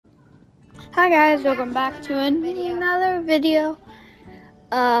Hi guys, welcome back to another video.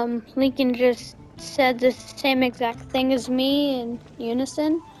 Lincoln just said the same exact thing as me in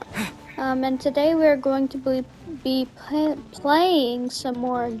unison. And today we're going to be playing some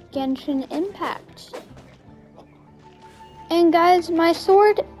more Genshin Impact. And guys, my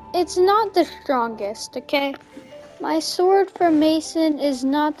sword, it's not the strongest, okay? My sword for Mason is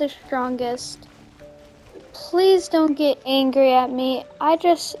not the strongest. Please don't get angry at me.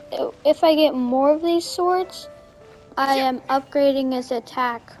 If I get more of these swords, I am upgrading his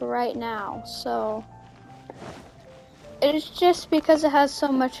attack right now, so it's just because it has so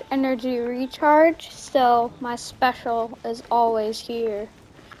much energy recharge, so my special is always here,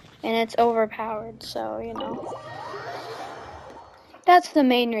 and it's overpowered, so, you know. That's the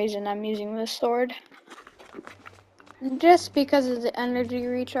main reason I'm using this sword. Just because of the energy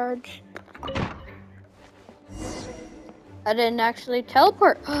recharge. I didn't actually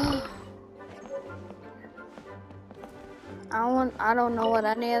teleport. I don't know what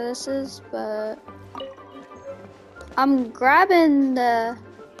any of this is, but I'm grabbing the...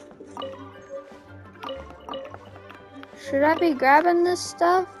 Should I be grabbing this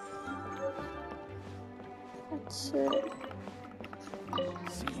stuff? That's it.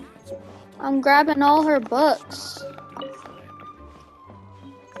 I'm grabbing all her books.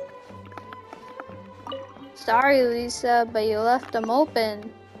 Sorry, Lisa, but you left them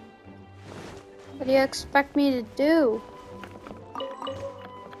open. What do you expect me to do?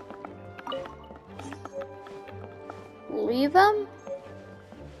 Leave them?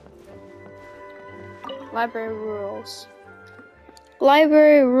 Library Rules.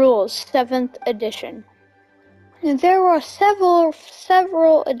 Library Rules, 7th edition. There were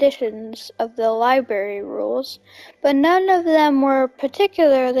several editions of the Library Rules, but none of them were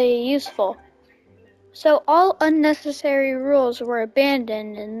particularly useful. So all unnecessary rules were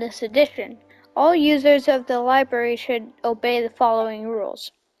abandoned in this edition. All users of the library should obey the following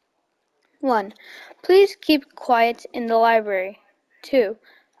rules. 1. Please keep quiet in the library. 2.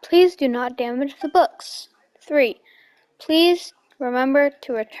 Please do not damage the books. 3. Please remember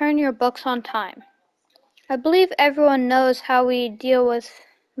to return your books on time. I believe everyone knows how we deal with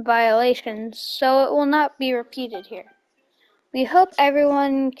violations, so it will not be repeated here. We hope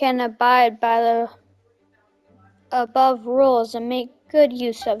everyone can abide by the above rules and make good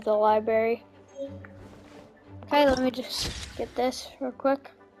use of the library. Okay, let me just get this real quick.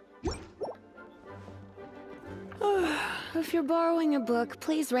 If you're borrowing a book,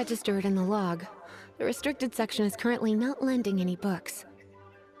 please register it in the log. The restricted section is currently not lending any books.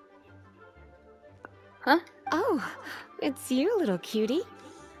 Huh? Oh, it's you, little cutie.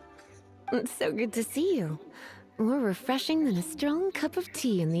 It's so good to see you. More refreshing than a strong cup of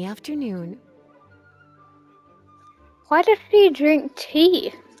tea in the afternoon. Why does she drink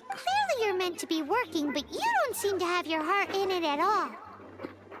tea? Clearly you're meant to be working, but you don't seem to have your heart in it at all.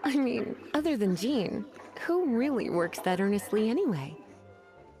 I mean, other than Jean, who really works that earnestly anyway?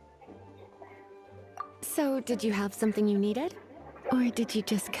 So, did you have something you needed? Or did you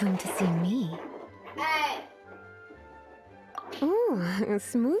just come to see me? Hey! Ooh, a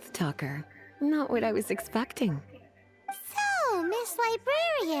smooth talker. Not what I was expecting. So, Miss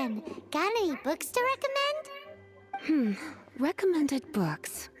Librarian, got any books to recommend? Recommended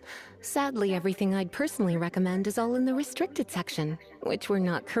books. Sadly, everything I'd personally recommend is all in the restricted section, which we're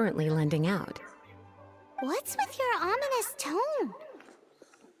not currently lending out. What's with your ominous tone?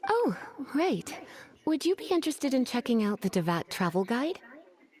 Oh, right. Would you be interested in checking out the Devat travel guide?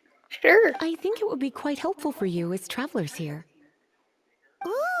 Sure. I think it would be quite helpful for you as travelers here.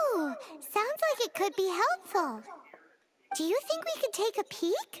 Ooh, sounds like it could be helpful. Do you think we could take a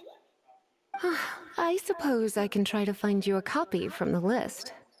peek? I suppose I can try to find you a copy from the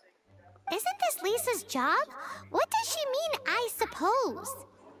list. Isn't this Lisa's job? What does she mean, I suppose?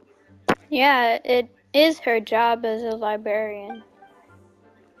 Yeah, it is her job as a librarian.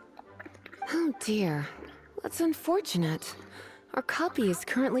 Oh dear, that's unfortunate. Our copy is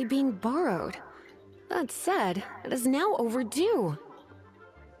currently being borrowed. That said, it is now overdue.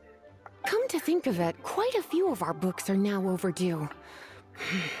 Come to think of it, quite a few of our books are now overdue.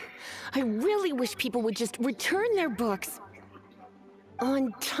 I really wish people would just return their books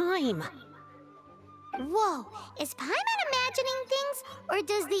on time. Whoa, is Paimon imagining things, or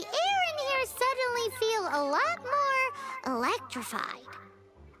does the air in here suddenly feel a lot more electrified?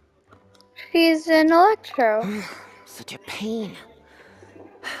 She's an electro. Such a pain.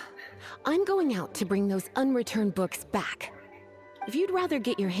 I'm going out to bring those unreturned books back. If you'd rather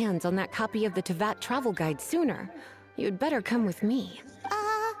get your hands on that copy of the Tevat travel guide sooner, you'd better come with me.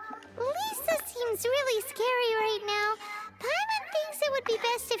 Lisa seems really scary right now. Paimon thinks it would be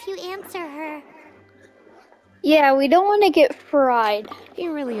best if you answer her. Yeah, we don't want to get fried.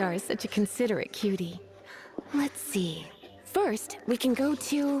 You really are such a considerate cutie. Let's see. First, we can go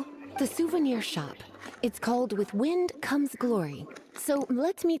to the souvenir shop. It's called With Wind Comes Glory. So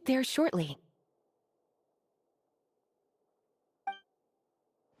let's meet there shortly.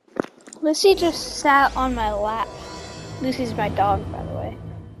 Lucy just sat on my lap. Lucy's my dog, by the way.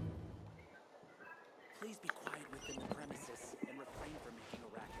 Please be quiet within the premises and refrain from making a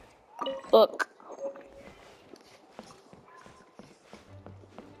racket. Look.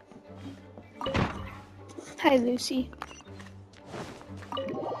 Hi, Lucy.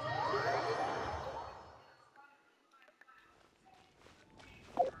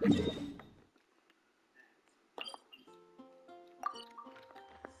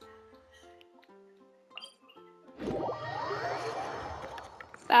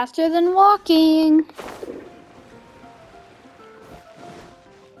 Faster than walking.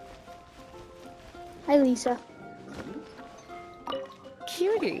 Hi, Lisa.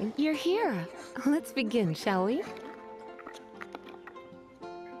 Cutie, you're here. Let's begin, shall we?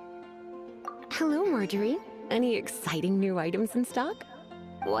 Hello, Marjorie. Any exciting new items in stock?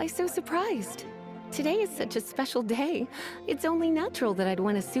 Why so surprised? Today is such a special day. It's only natural that I'd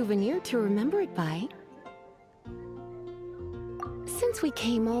want a souvenir to remember it by. Since we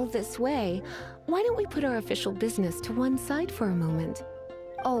came all this way, why don't we put our official business to one side for a moment?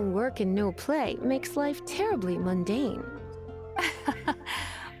 All work and no play makes life terribly mundane.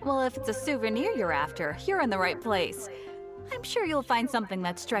 Well, if it's a souvenir you're after, you're in the right place. I'm sure you'll find something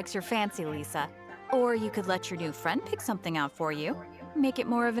that strikes your fancy, Lisa. Or you could let your new friend pick something out for you. Make it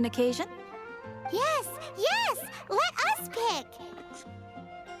more of an occasion. Yes, yes! Let us pick!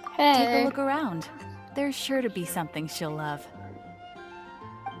 Hey. Take a look around. There's sure to be something she'll love.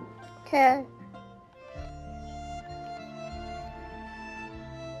 Okay.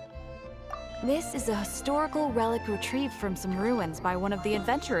 This is a historical relic retrieved from some ruins by one of the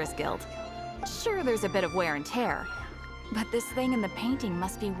Adventurers Guild. Sure, there's a bit of wear and tear, but this thing in the painting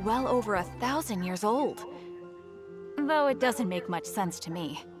must be well over 1,000 years old. Though it doesn't make much sense to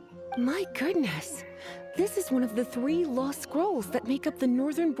me. My goodness! This is one of the 3 lost scrolls that make up the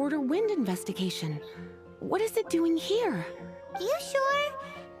Northern Border Wind investigation. What is it doing here? You sure?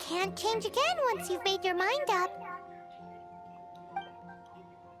 Can't change again once you've made your mind up.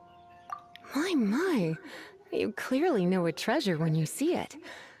 My. You clearly know a treasure when you see it.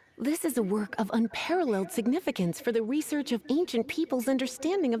 This is a work of unparalleled significance for the research of ancient people's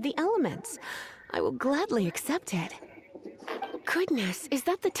understanding of the elements. I will gladly accept it. Goodness, is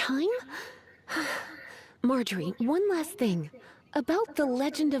that the time? Marjorie, one last thing. About the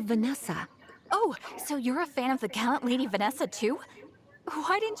legend of Vanessa. Oh, so you're a fan of the gallant Lady Vanessa too?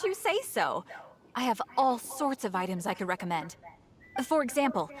 Why didn't you say so? I have all sorts of items I could recommend. For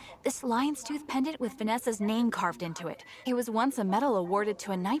example, this lion's tooth pendant with Vanessa's name carved into it. It was once a medal awarded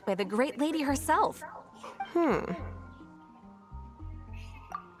to a knight by the great lady herself. Oh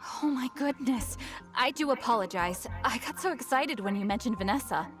my goodness. I do apologize. I got so excited when you mentioned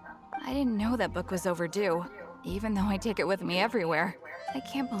Vanessa. I didn't know that book was overdue, even though I take it with me everywhere. I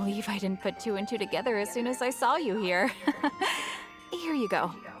can't believe I didn't put 2 and 2 together as soon as I saw you here. Here you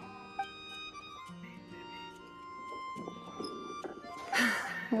go.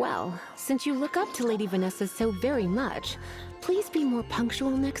 Well, since you look up to Lady Vanessa so very much, please be more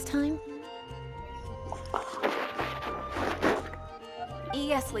punctual next time.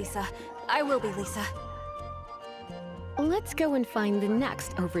 Yes, Lisa. I will be, Lisa. Let's go and find the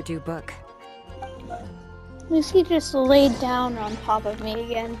next overdue book. Lucy just laid down on top of me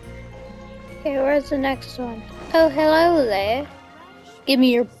again. Okay, where's the next one? Oh, hello there. Give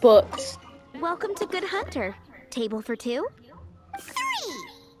me your books. Welcome to Good Hunter. Table for 2? 3!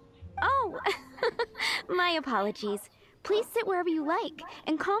 Oh, my apologies. Please sit wherever you like,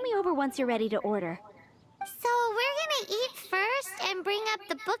 and call me over once you're ready to order. So we're gonna eat first and bring up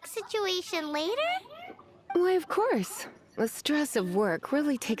the book situation later? Why, of course. The stress of work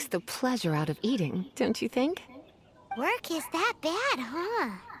really takes the pleasure out of eating, don't you think? Work is that bad, huh?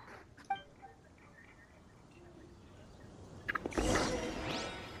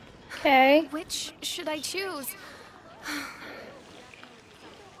 Okay. Which should I choose?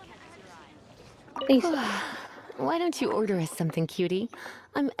 Lisa. Why don't you order us something, cutie?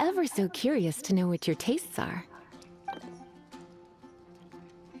 I'm ever so curious to know what your tastes are.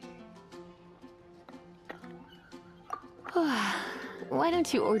 Why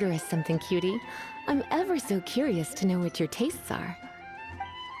don't you order us something, cutie? I'm ever so curious to know what your tastes are.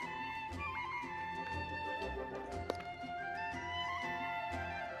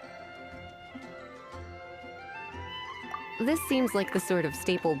 This seems like the sort of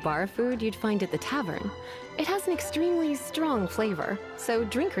staple bar food you'd find at the tavern. It has an extremely strong flavor, so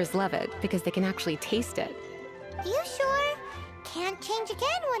drinkers love it because they can actually taste it. You sure? Can't change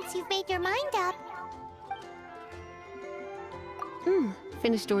again once you've made your mind up.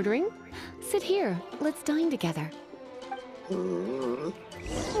 Finished ordering? Sit here. Let's dine together.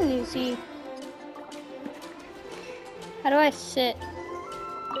 Easy. How do I sit?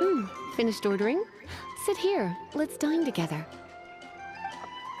 Finished ordering? Sit here. Let's dine together.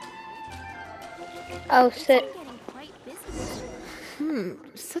 Oh, sit.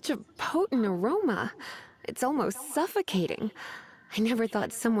 Such a potent aroma. It's almost suffocating. I never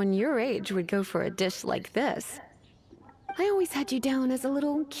thought someone your age would go for a dish like this. I always had you down as a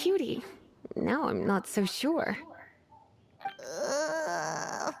little cutie. Now I'm not so sure.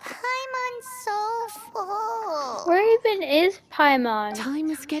 Paimon's so full. Where even is Paimon?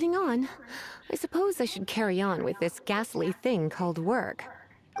 Time is getting on. I suppose I should carry on with this ghastly thing called work.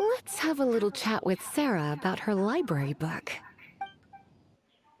 Let's have a little chat with Sarah about her library book.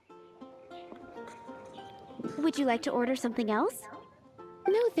 Would you like to order something else?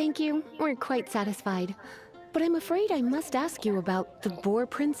 No, thank you. We're quite satisfied. But I'm afraid I must ask you about the Boar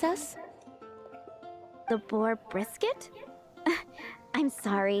Princess. The boar brisket? I'm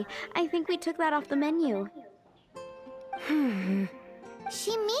sorry. I think we took that off the menu.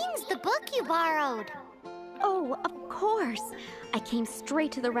 She means the book you borrowed. Oh, of course. I came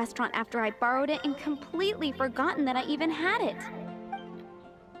straight to the restaurant after I borrowed it and completely forgotten that I even had it.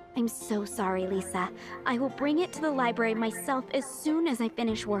 I'm so sorry, Lisa. I will bring it to the library myself as soon as I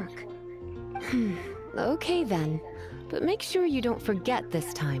finish work. Okay then. But make sure you don't forget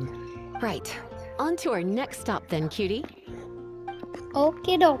this time. Right. On to our next stop then, cutie.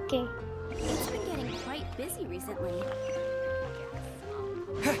 Okie dokie. It's been getting quite busy recently.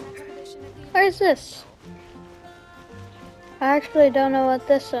 Where's this? I actually don't know what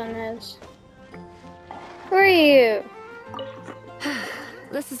this one is. Who are you?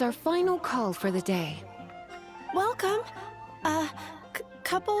 This is our final call for the day. Welcome.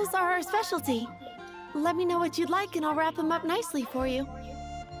 Couples are our specialty. Let me know what you'd like and I'll wrap them up nicely for you.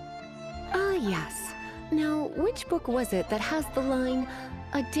 Ah, yes. Now, which book was it that has the line,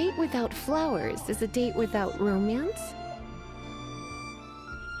 "A date without flowers is a date without romance"?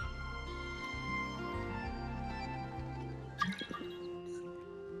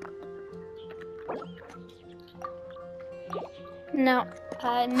 No,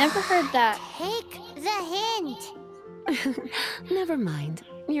 I never heard that. Take the hint. Never mind.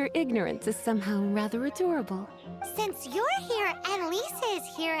 Your ignorance is somehow rather adorable. Since you're here and Lisa is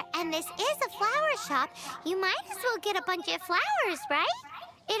here and this is a flower shop, you might as well get a bunch of flowers, right?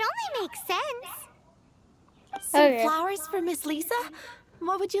 It only makes sense. Some Okay. flowers for Miss Lisa?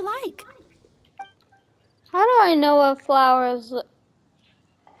 What would you like? How do I know what flowers?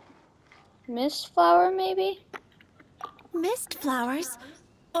 Mist flower, maybe? Mist flowers?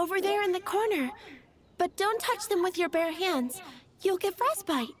 Over there in the corner. But don't touch them with your bare hands. You'll get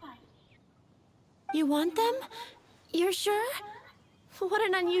frostbite. You want them? You're sure? What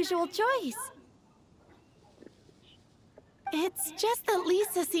an unusual choice. It's just that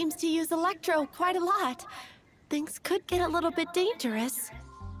Lisa seems to use Electro quite a lot. Things could get a little bit dangerous.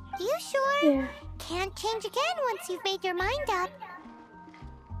 You sure? Yeah. Can't change again once you've made your mind up.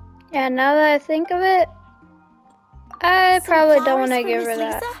 Yeah, now that I think of it, I Some probably don't flowers want to for give Miss her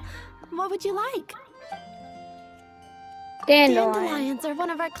that. Lisa? What would you like? Dandelion. Dandelions are one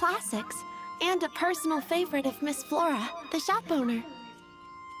of our classics, and a personal favorite of Miss Flora, the shop owner.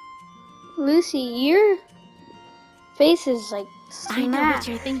 Lucy, your face is like I know what smashed.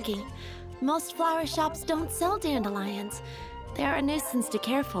 you're thinking. Most flower shops don't sell dandelions. They're a nuisance to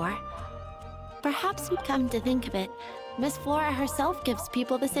care for. Perhaps, come to think of it, Miss Flora herself gives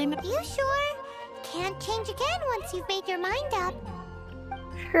people the same. You sure? Can't change again once you've made your mind up.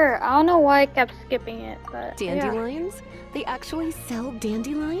 Sure, I don't know why I kept skipping it, but yeah. Dandelions? They actually sell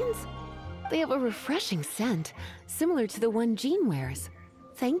dandelions? They have a refreshing scent, similar to the one Jean wears.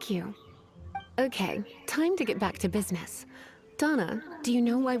 Thank you. Okay, time to get back to business. Donna, do you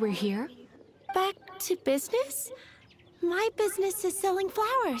know why we're here? Back to business? My business is selling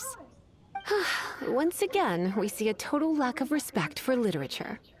flowers. Once again, we see a total lack of respect for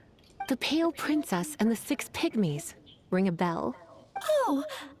literature. The Pale Princess and the Six Pygmies. Ring a bell? Oh,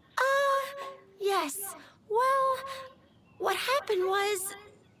 yes. Well, what happened was...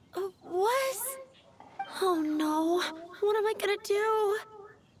 Oh no, what am I gonna do?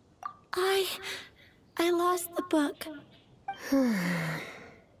 I lost the book.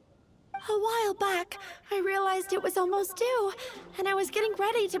 A while back, I realized it was almost due, and I was getting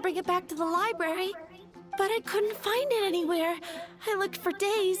ready to bring it back to the library. but I couldn't find it anywhere. I looked for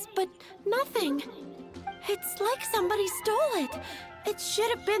days, but nothing. It's like somebody stole it. It should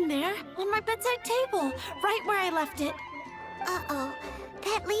have been there, on my bedside table, right where I left it. Uh-oh.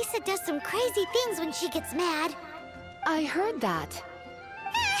 That Lisa does some crazy things when she gets mad. I heard that.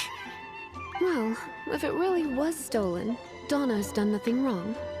 Well, if it really was stolen, Donna's done nothing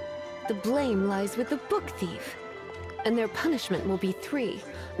wrong. The blame lies with the book thief. And their punishment will be 10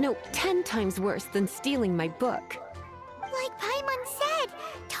 times worse than stealing my book. Like Paimon said,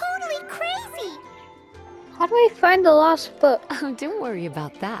 totally crazy. How do we find the lost book? Oh, don't worry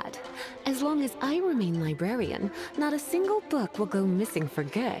about that. As long as I remain librarian, not a single book will go missing for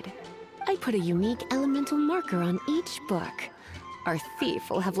good. I put a unique elemental marker on each book. Our thief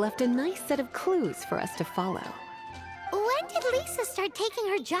will have left a nice set of clues for us to follow. When did Lisa start taking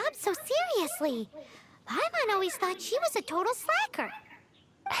her job so seriously? Paimon always thought she was a total slacker.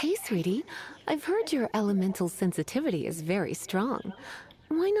 Hey, sweetie. I've heard your elemental sensitivity is very strong.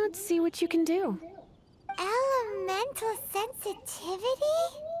 Why not see what you can do? Elemental sensitivity?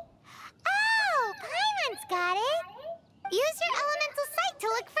 Oh, Paimon's got it. Use your elemental sight to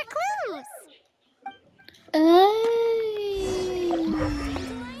look for clues.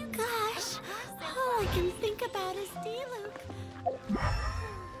 Gosh, all I can think about is D-Luke.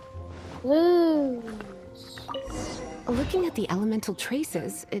 Clues. Looking at the elemental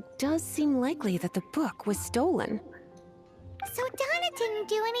traces, it does seem likely that the book was stolen. So Donna didn't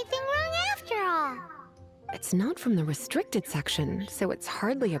do anything wrong after all. It's not from the restricted section, so it's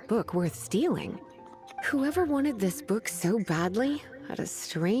hardly a book worth stealing. Whoever wanted this book so badly had a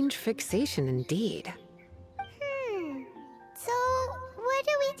strange fixation indeed. So what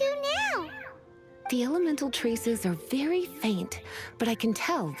do we do now? The elemental traces are very faint, but I can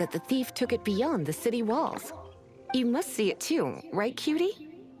tell that the thief took it beyond the city walls. You must see it too, right, cutie?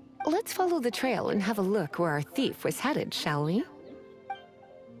 Let's follow the trail and have a look where our thief was headed, shall we?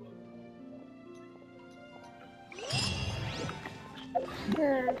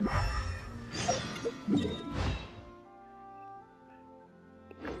 Sure.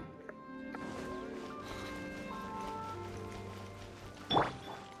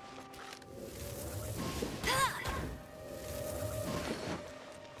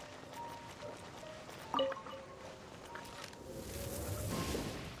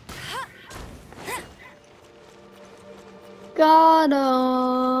 Got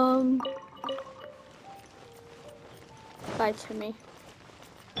him. Bye to me.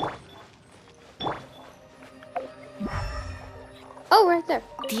 Oh, right there.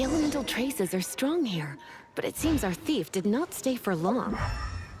 The elemental traces are strong here, but it seems our thief did not stay for long.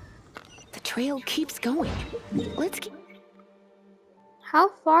 The trail keeps going. Let's keep How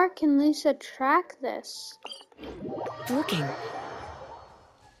far can Lisa track this? looking.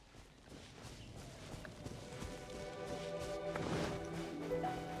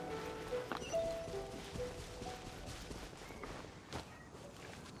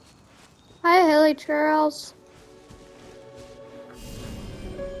 Hi, Hilly Charles.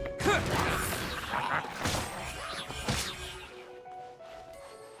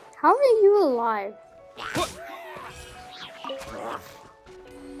 How are you alive?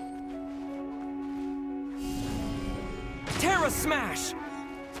 Terra Smash!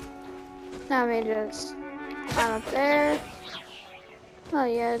 Let me just climb up there. Oh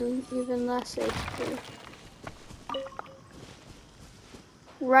yeah, even less HP.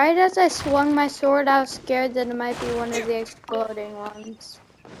 Right as I swung my sword, I was scared that it might be one of the exploding ones.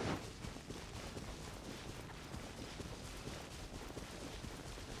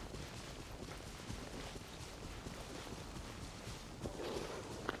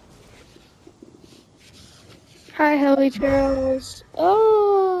 Hi, Hilly Charles.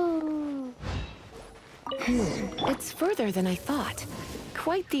 Oh! It's further than I thought.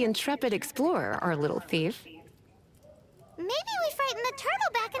 Quite the intrepid explorer, our little thief. Maybe we frightened the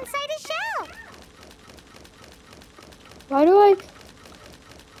turtle back inside his shell. Why do I...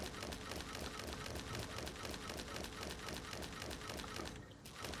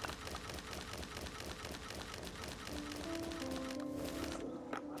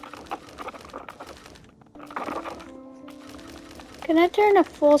 Can I turn a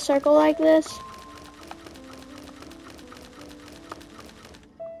full circle like this?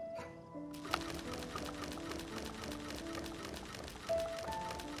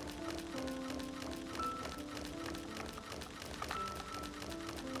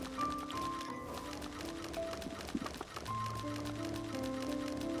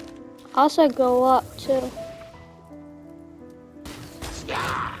 Also go up too.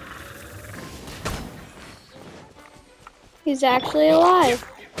 He's actually alive.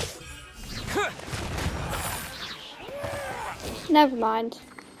 Never mind.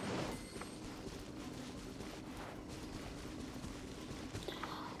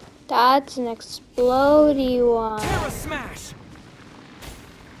 That's an explodey one. Terra smash!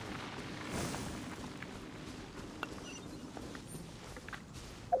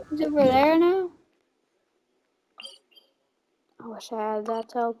 He's over there now? I wish I had that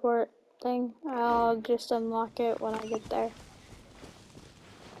teleport thing. I'll just unlock it when I get there.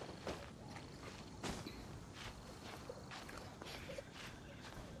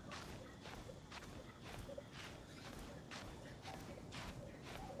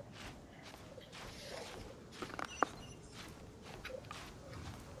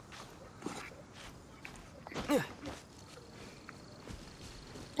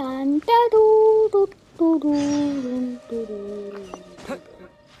 Dun, da, doo, doo, doo, doo, doo, doo.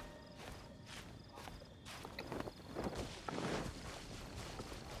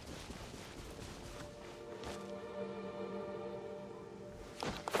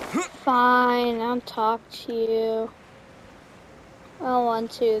 Fine, I'll talk to you. I don't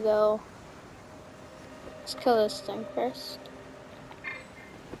want to though. Let's kill this thing first.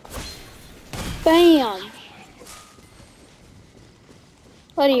 Bam!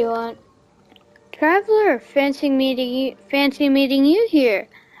 What do you want? Traveler, fancy meeting you here.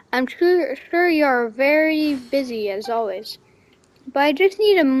 I'm sure you're very busy as always. But I just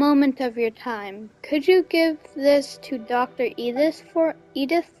need a moment of your time. Could you give this to Dr. Edith for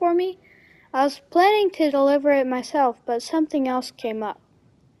me? I was planning to deliver it myself, but something else came up.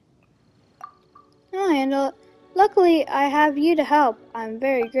 I'll handle it. Luckily, I have you to help. I'm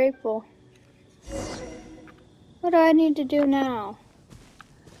very grateful. What do I need to do now?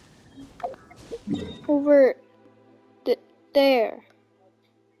 Over there.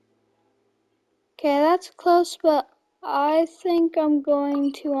 Okay, that's close, but I think I'm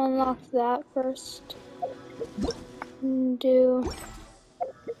going to unlock that first. And do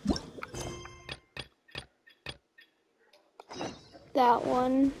that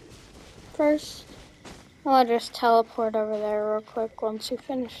one first. I'll just teleport over there real quick once we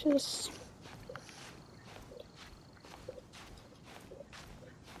finish this.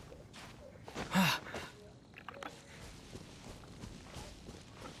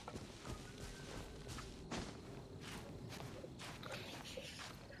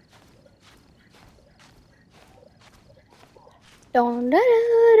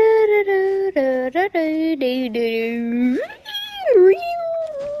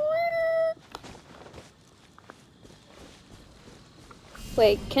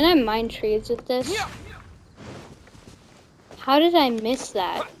 Wait, can I mine trees with this? How did I miss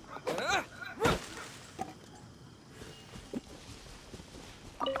that?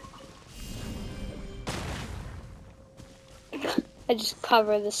 I just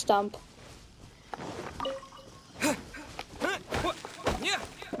cover the stump.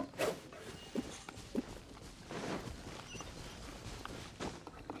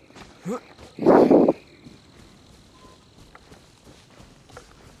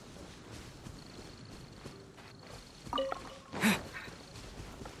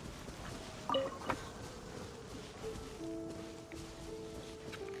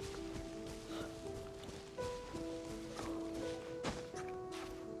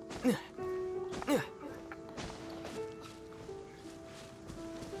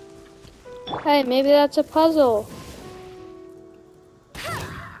 Hey, maybe that's a puzzle.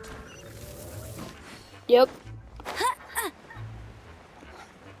 Yep.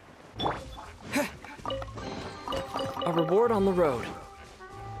 A reward on the road.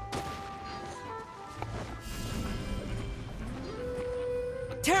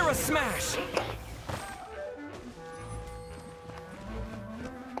 Terra smash!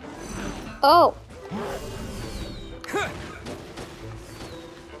 Oh.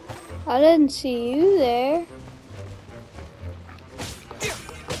 I didn't see you there.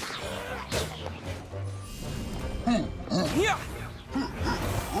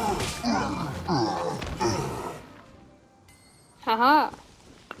 Haha.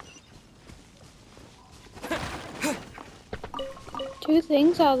 Two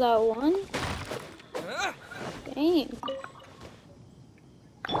things out of that one? Dang.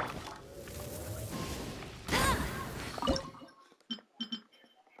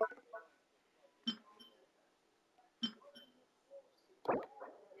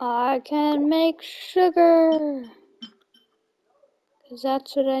 I can make sugar. 'Cause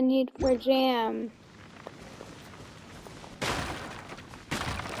that's what I need for jam.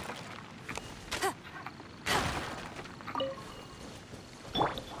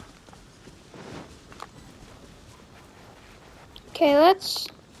 Okay, let's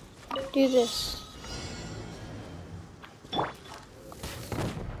do this.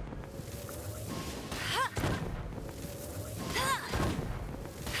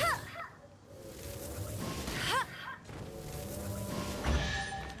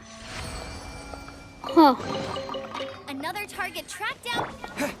 Huh. Another target tracked down.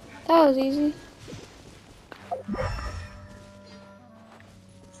 That was easy.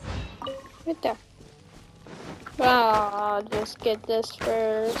 Right there. I'll just get this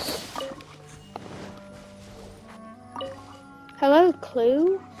first. Hello,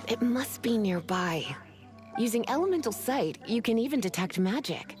 Clue? It must be nearby. Using elemental sight, you can even detect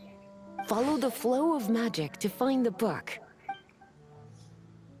magic. Follow the flow of magic to find the book.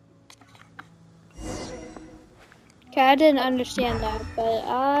 Okay, I didn't understand that, but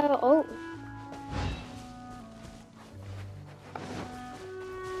oh.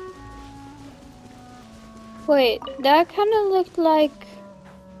 Wait, that kind of looked like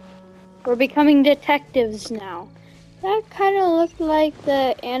we're becoming detectives now. That kind of looked like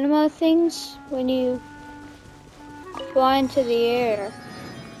the anima things when you fly into the air.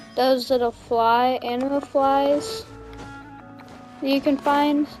 Those little anima flies that you can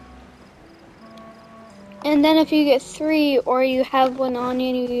find. And then if you get 3 or you have one on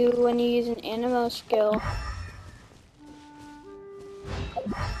you when you use an animo skill.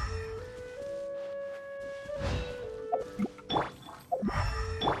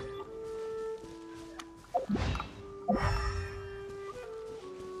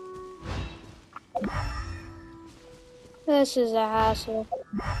 This is a hassle.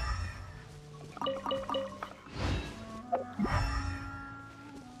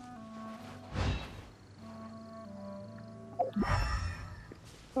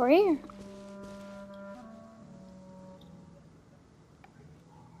 Over here.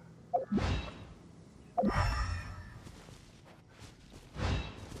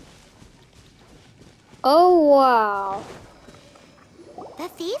 Oh wow. The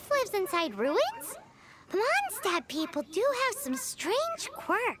thief lives inside ruins? The Mondstadt people do have some strange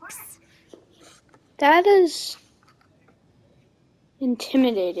quirks. That is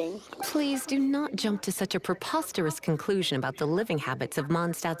intimidating. Please do not jump to such a preposterous conclusion about the living habits of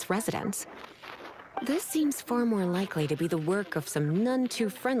Mondstadt's residents. This seems far more likely to be the work of some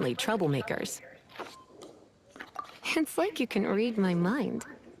none-too-friendly troublemakers. It's like you can read my mind.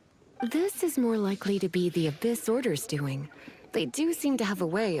 This is more likely to be the Abyss Order's doing. They do seem to have a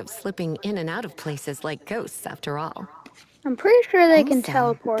way of slipping in and out of places like ghosts, after all. I'm pretty sure they can Also,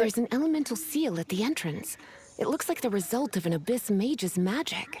 teleport. there's an elemental seal at the entrance. It looks like the result of an Abyss mage's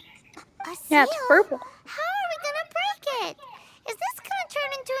magic. A seal? Yeah, it's purple. How are we gonna break it? Is this gonna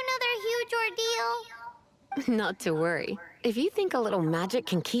turn into another huge ordeal? Not to worry. If you think a little magic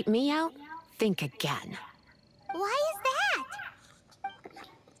can keep me out, think again. Why is that?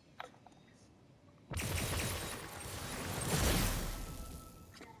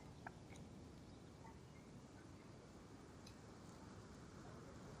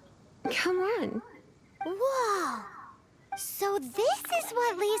 Come on. Whoa! So this is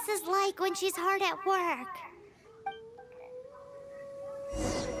what Lisa's like when she's hard at work.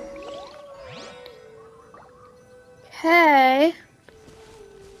 Okay.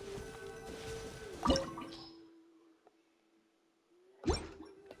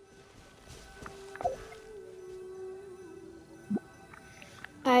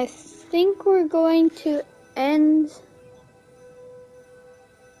 I think we're going to end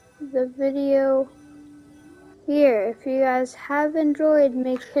the video here. If you guys have enjoyed,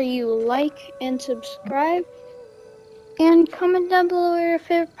 make sure you like and subscribe. And comment down below what your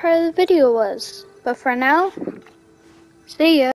favorite part of the video was. But for now, see ya.